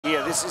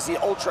This is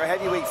the ultra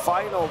heavyweight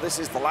final. This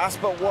is the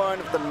last but one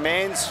of the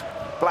men's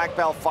black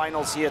belt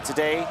finals here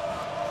today.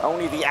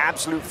 Only the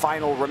absolute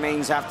final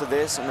remains after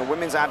this, and the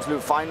women's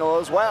absolute final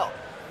as well.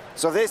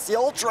 So this, the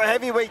ultra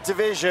heavyweight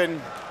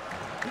division,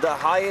 the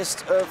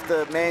highest of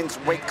the men's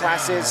weight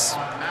classes.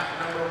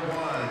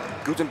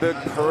 Gutemberg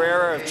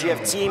Pereira of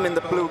GF Team in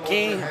the blue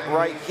gi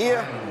right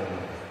here.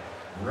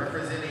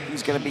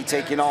 He's going to be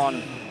taking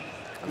on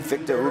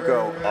Victor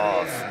Hugo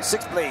of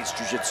Six Blades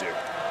Jiu-Jitsu.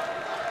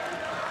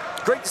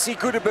 Great to see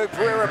Gutemberg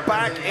Pereira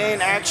back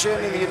in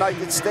action in the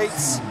United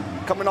States,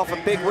 coming off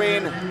a big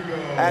win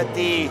at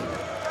the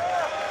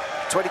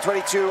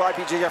 2022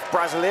 IBJJF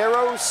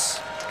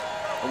Brasileiros,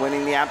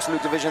 winning the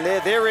absolute division there.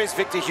 There is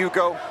Victor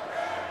Hugo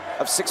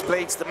of Six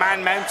Blades, the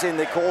Man Mountain,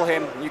 they call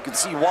him. You can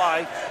see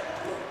why.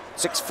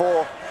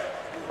 6'4",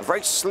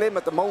 very slim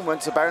at the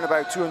moment,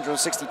 about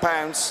 260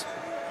 pounds.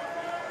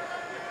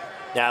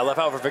 Yeah, I love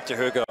how for Victor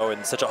Hugo,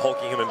 and such a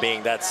hulking human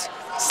being, that's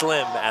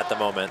slim at the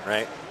moment,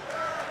 right?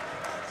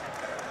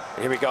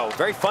 Here we go.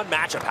 Very fun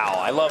matchup, Howell.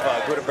 I love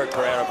Gutemberg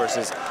Pereira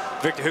versus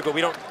Victor Hugo. We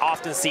don't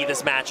often see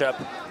this matchup.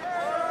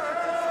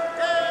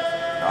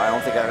 I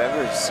don't think I've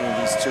ever seen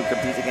these two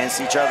compete against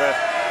each other.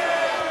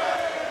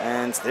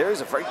 And there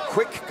is a very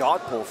quick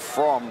guard pull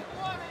from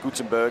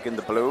Gutemberg in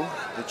the blue,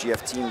 the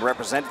GF Team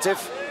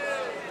representative.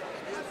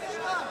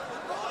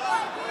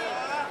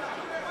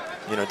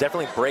 You know,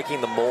 definitely breaking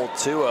the mold,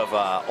 too, of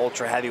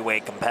ultra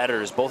heavyweight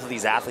competitors. Both of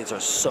these athletes are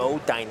so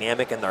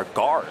dynamic in their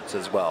guards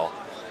as well.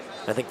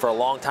 I think for a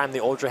long time, the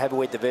ultra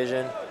heavyweight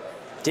division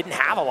didn't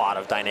have a lot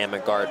of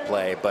dynamic guard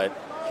play, but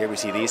here we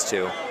see these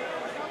two.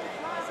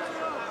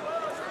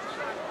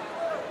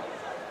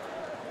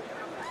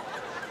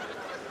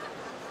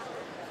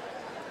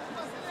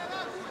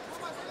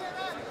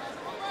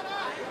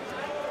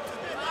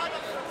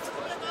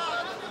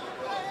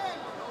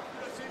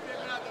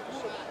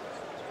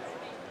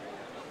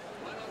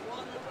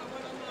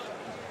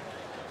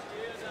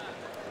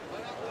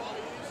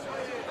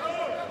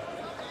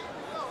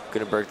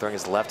 Gutemberg throwing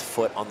his left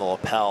foot on the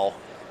lapel.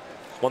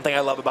 One thing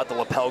I love about the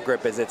lapel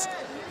grip is it's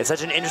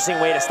such an interesting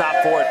way to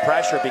stop forward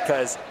pressure,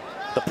 because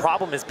the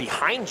problem is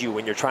behind you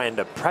when you're trying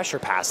to pressure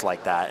pass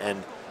like that,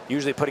 and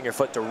usually putting your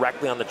foot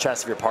directly on the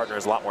chest of your partner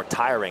is a lot more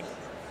tiring.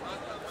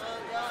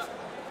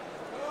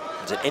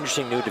 It's an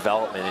interesting new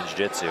development in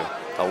jiu-jitsu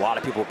a lot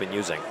of people have been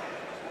using.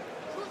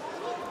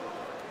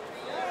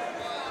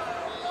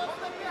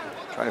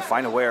 Trying to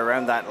find a way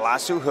around that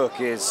lasso hook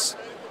is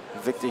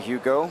Victor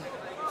Hugo.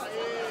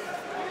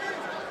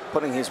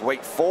 Putting his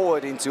weight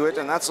forward into it,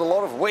 and that's a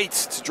lot of weight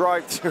to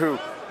drive through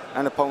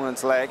an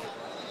opponent's leg.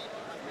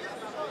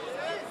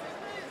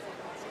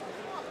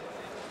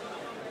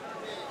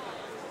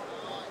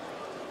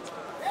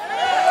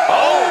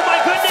 Oh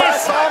my goodness!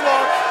 Fast arm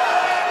lock.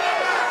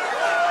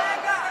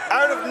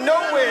 Out of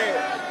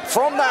nowhere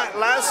from that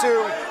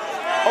lasso,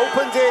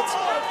 opened it,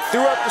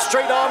 threw up the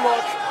straight arm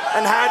lock,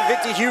 and had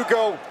Victor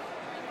Hugo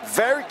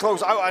very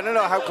close. I don't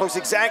know how close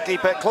exactly,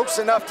 but close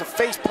enough to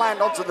face plant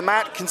onto the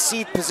mat,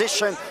 concede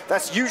position.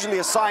 That's usually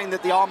a sign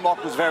that the arm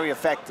lock was very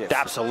effective.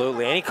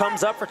 Absolutely, and he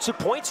comes up for 2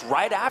 points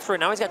right after it.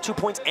 Now he's got 2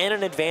 points and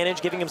an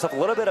advantage, giving himself a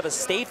little bit of a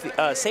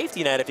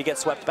safety net if he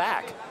gets swept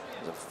back. It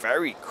was a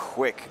very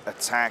quick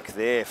attack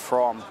there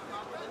from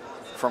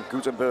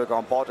Gutemberg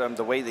on bottom,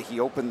 the way that he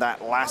opened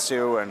that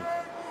lasso, and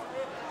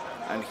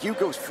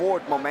Hugo's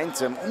forward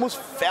momentum almost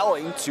fell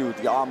into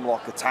the arm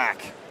lock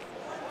attack.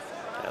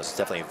 It was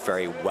definitely a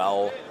very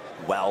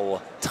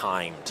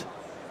well-timed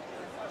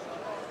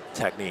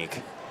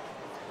technique.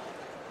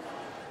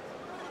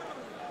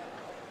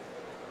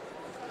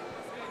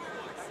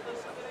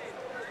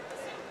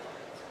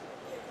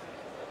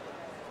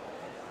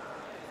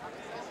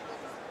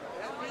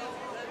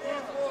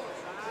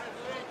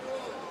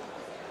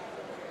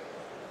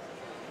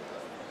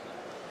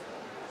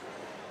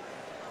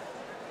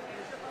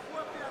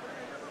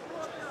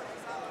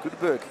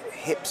 Gutemberg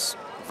hips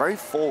very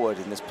forward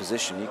in this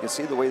position. You can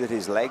see the way that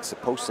his legs are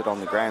posted on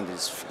the ground,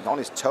 he's on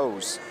his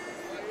toes,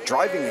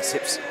 driving his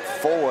hips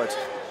forward,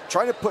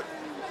 trying to put,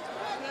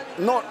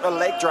 not a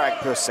leg drag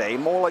per se,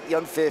 more like the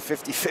unfair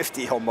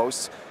 50-50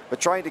 almost, but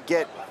trying to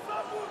get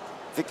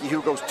Victor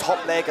Hugo's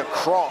top leg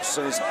across,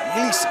 and is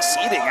really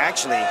succeeding,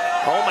 actually.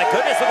 Oh my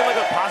goodness, looking like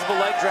a possible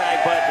leg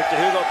drag, but Victor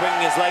Hugo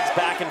bringing his legs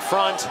back in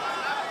front.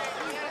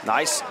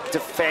 Nice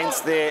defense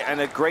there, and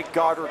a great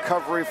guard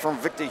recovery from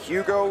Victor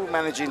Hugo,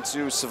 managing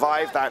to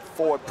survive that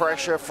forward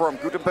pressure from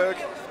Gutemberg.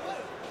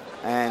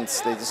 And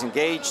they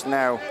disengaged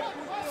now,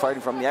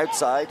 fighting from the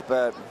outside,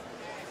 but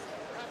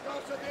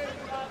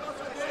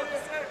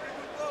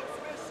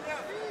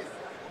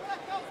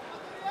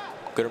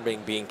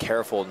Gutemberg being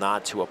careful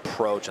not to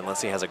approach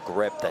unless he has a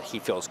grip that he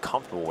feels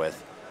comfortable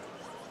with.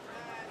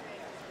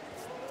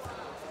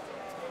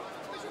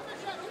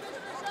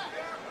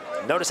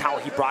 Notice how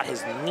he brought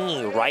his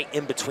knee right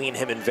in between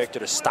him and Victor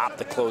to stop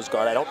the closed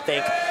guard. I don't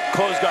think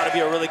closed guard would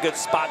be a really good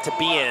spot to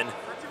be in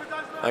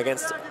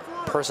against a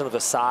person of the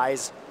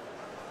size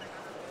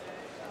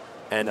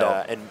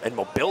and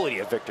mobility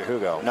of Victor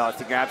Hugo. No, I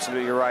think you're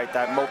absolutely right.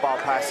 That mobile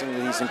passing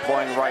that he's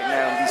employing right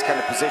now in these kind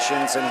of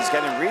positions, and he's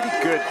getting really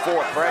good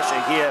forward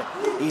pressure here.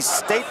 He's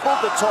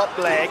stapled the top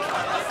leg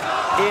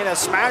in a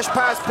smash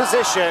pass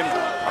position.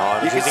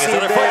 Oh, you can see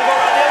there. On the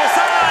other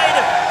side.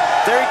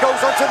 There he goes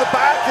onto the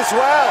back as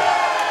well.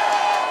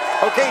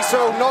 Okay,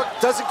 so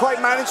doesn't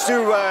quite manage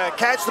to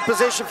catch the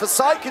position for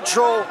side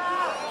control,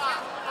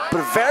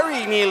 but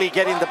very nearly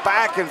getting the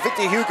back, and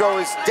Victor Hugo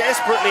is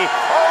desperately...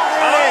 Oh,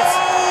 there it is!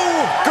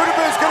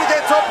 Gutemberg's going to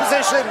get top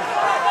position.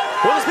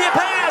 Will this be a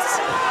pass?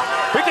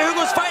 Victor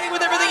Hugo's fighting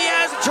with everything he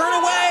has to turn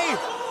away.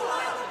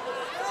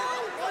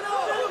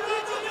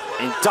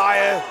 In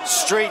dire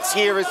straits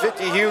here is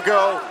Victor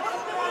Hugo,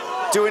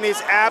 doing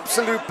his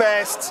absolute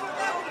best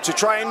to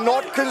try and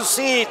not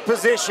concede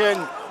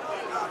position.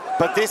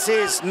 But this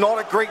is not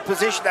a great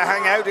position to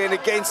hang out in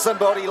against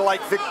somebody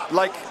like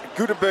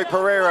Gutemberg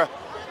Pereira.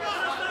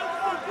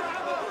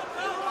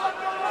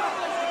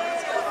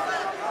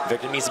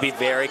 Victor needs to be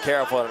very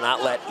careful to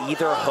not let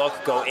either hook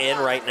go in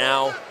right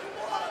now.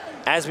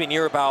 As we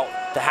near about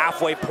the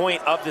halfway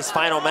point of this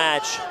final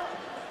match,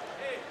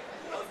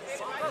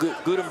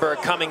 Gutemberg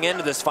coming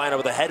into this final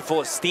with a head full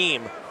of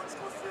steam,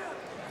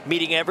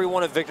 meeting every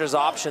one of Victor's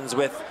options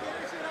with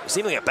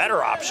seemingly a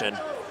better option.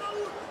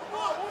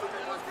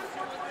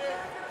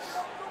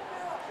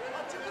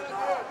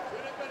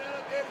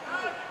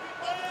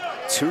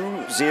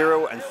 Two,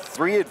 0, and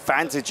 3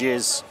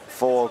 advantages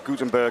for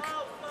Gutemberg.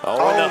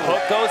 Oh, and the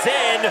hook goes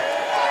in.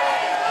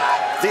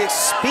 The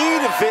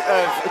speed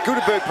of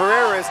Gutemberg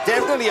Pereira is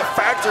definitely a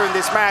factor in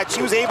this match.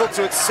 He was able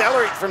to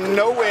accelerate from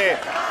nowhere,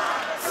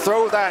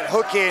 throw that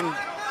hook in.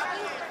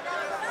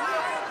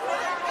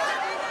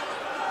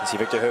 You see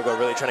Victor Hugo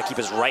really trying to keep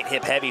his right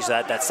hip heavy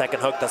so that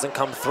second hook doesn't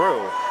come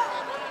through.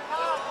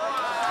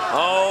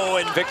 Oh,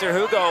 and Victor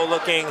Hugo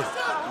looking...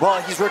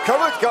 Well, he's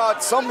recovered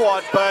guard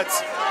somewhat, but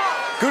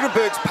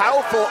Gutemberg's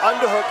powerful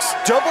underhooks,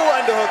 double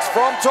underhooks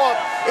from top.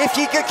 If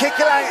he could kick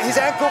his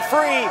ankle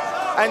free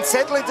and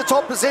settle into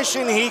top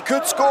position, he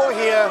could score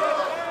here.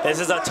 This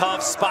is a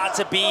tough spot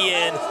to be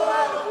in.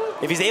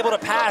 If he's able to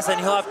pass, then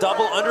he'll have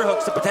double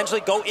underhooks to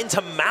potentially go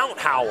into Mount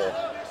Howell.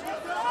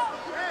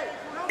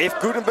 If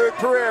Gutemberg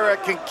Pereira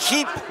can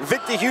keep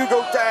Victor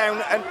Hugo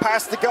down and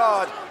pass the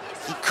guard,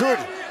 he could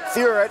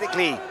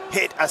theoretically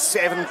hit a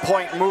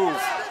 7-point move.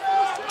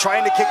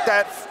 Trying to kick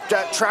that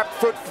trapped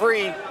foot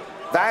free.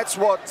 That's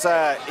what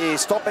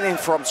is stopping him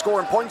from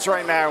scoring points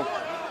right now.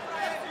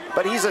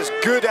 But he's as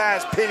good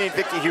as pinning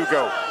Victor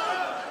Hugo.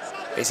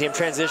 You see him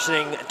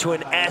transitioning to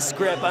an S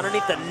grip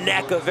underneath the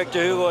neck of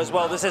Victor Hugo as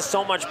well. This is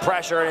so much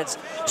pressure, and it's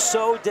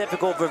so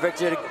difficult for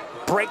Victor to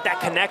break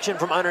that connection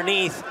from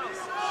underneath.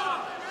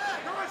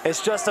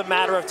 It's just a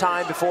matter of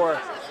time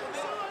before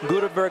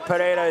Gutemberg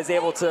Pereira is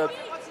able to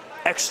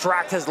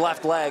extract his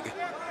left leg.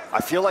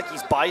 I feel like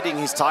he's biding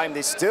his time.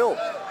 There's still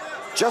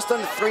just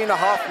under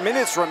 3.5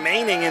 minutes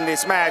remaining in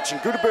this match,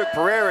 and Gutemberg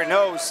Pereira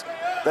knows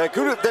that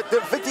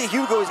Victor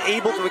Hugo is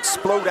able to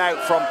explode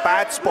out from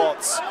bad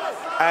spots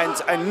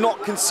and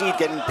not concede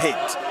getting pinned.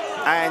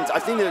 And I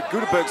think that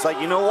Gutemberg's like,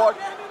 you know what?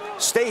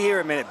 Stay here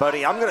a minute,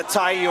 buddy. I'm going to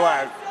tire you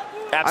out.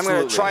 Absolutely. I'm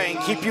going to try and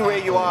keep you where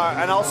you are,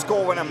 and I'll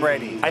score when I'm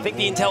ready. I think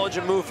the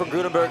intelligent move from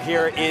Gutemberg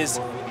here is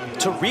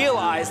to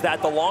realize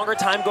that the longer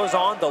time goes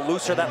on, the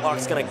looser that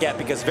lock's going to get,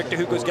 because Victor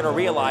Hugo's going to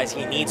realize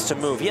he needs to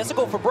move. He has to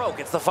go for broke.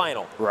 It's the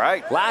final.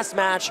 Right. Last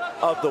match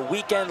of the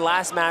weekend,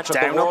 last match of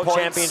the World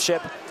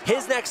Championship.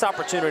 His next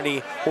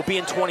opportunity will be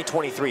in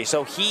 2023.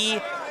 So he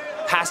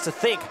has to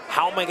think,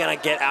 how am I going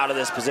to get out of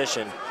this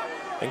position?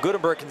 And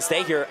Gutemberg can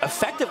stay here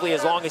effectively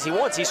as long as he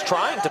wants. He's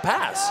trying to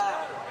pass.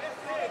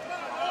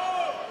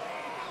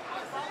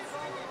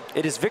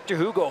 It is Victor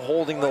Hugo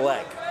holding the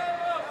leg.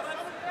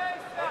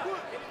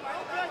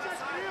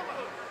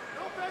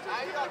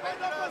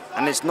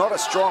 And it's not a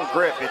strong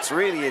grip.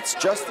 It's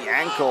just the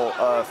ankle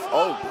of,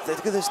 oh,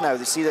 look at this now.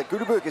 They see that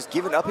Gutemberg has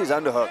given up his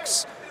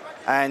underhooks.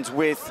 And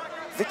with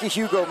Victor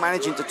Hugo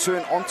managing to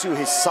turn onto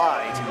his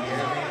side,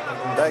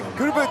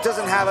 Gutemberg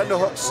doesn't have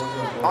underhooks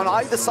on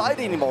either side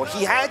anymore.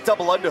 He had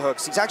double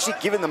underhooks. He's actually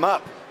given them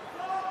up.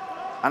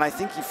 And I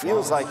think he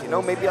feels like, you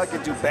know, maybe I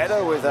could do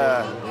better with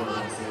a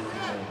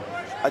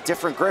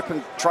different grip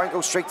and try and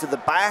go straight to the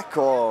back,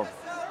 or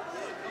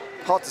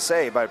hard to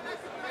say, but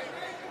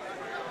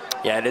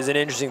yeah, it is an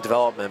interesting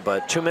development,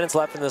 but 2 minutes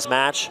left in this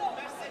match.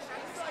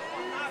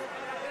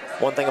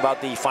 One thing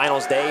about the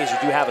finals day is you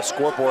do have a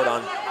scoreboard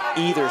on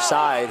either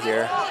side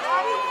here.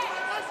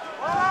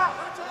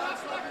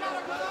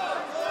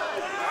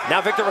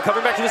 Now Victor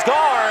recovering back to his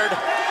guard,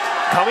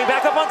 coming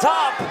back up on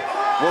top.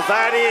 Well,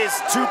 that is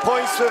 2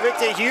 points for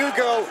Victor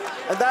Hugo,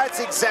 and that's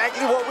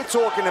exactly what we're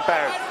talking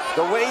about.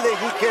 The way that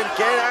he can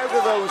get out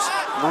of those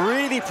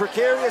really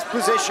precarious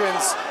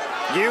positions,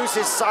 use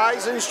his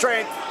size and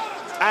strength,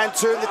 and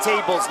turn the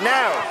tables.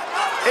 Now,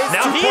 it's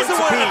 2 points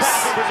apiece.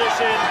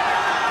 Position.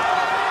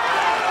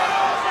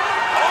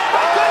 Oh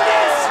my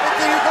goodness!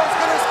 Victor Hugo's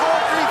going to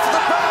score 3 for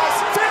the pass.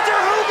 Victor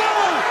Hugo!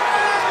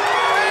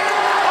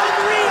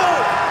 Unreal!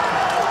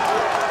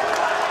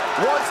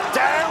 Was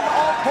down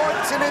on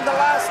points and in the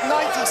last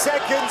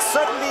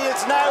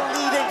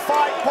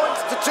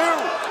 2.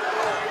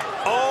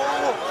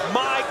 Oh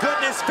my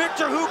goodness,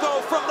 Victor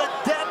Hugo from the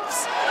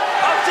depths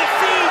of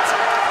defeat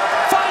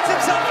finds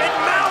himself in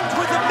mount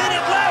with a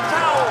minute left,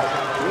 Howell.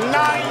 9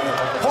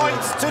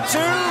 points to 2.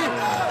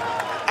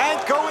 And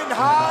going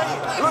high,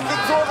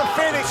 looking for the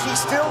finish. He's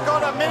still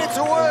got a minute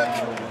to work.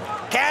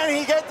 Can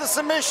he get the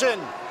submission?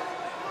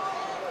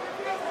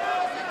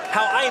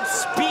 How I am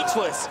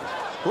speechless.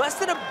 Less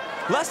than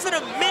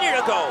a minute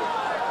ago,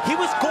 he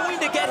was going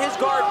to get his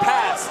guard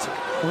passed.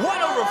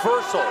 What a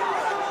reversal.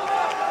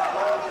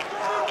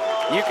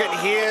 You can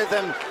hear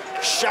them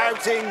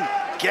shouting,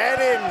 "Get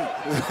him!"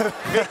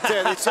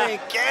 Victor, they're saying,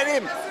 "Get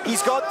him!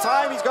 He's got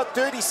time, he's got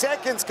 30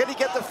 seconds. Can he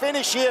get the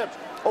finish here?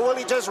 Or will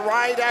he just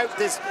ride out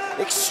this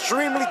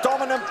extremely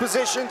dominant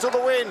position to the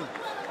win?"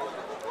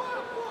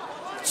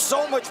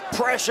 So much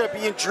pressure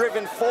being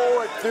driven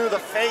forward through the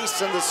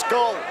face and the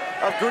skull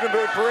of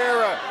Gutemberg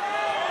Pereira,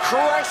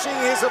 crushing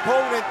his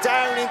opponent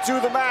down into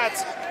the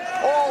mat.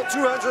 All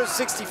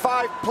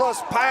 265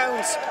 plus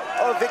pounds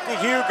of Victor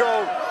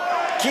Hugo,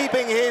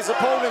 keeping his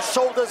opponent's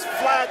shoulders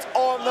flat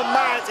on the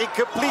mat in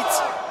complete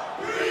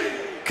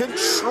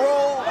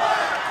control.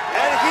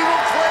 And he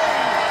will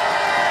claim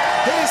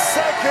his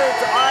second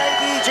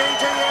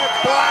IBJJF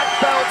Black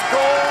Belt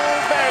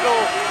gold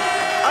medal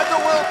at the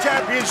World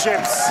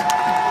Championships.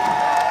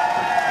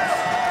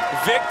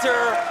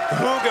 Victor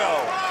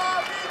Hugo.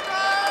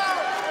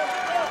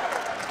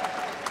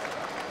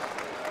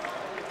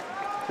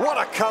 What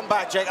a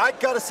comeback, Jake. I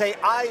gotta say,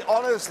 I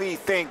honestly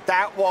think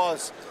that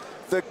was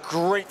the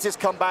greatest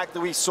comeback that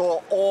we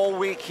saw all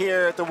week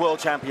here at the World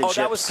Championships.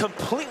 Oh, that was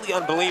completely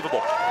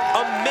unbelievable.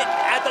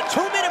 At the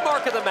 2-minute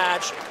mark of the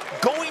match,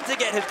 going to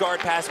get his guard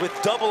pass with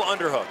double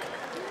underhook.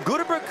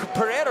 Gutemberg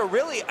Pereira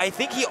really, I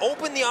think he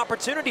opened the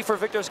opportunity for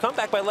Victor's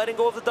comeback by letting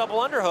go of the double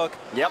underhook.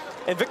 Yep.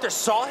 And Victor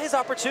saw his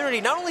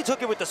opportunity, not only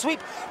took it with the sweep,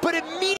 but immediately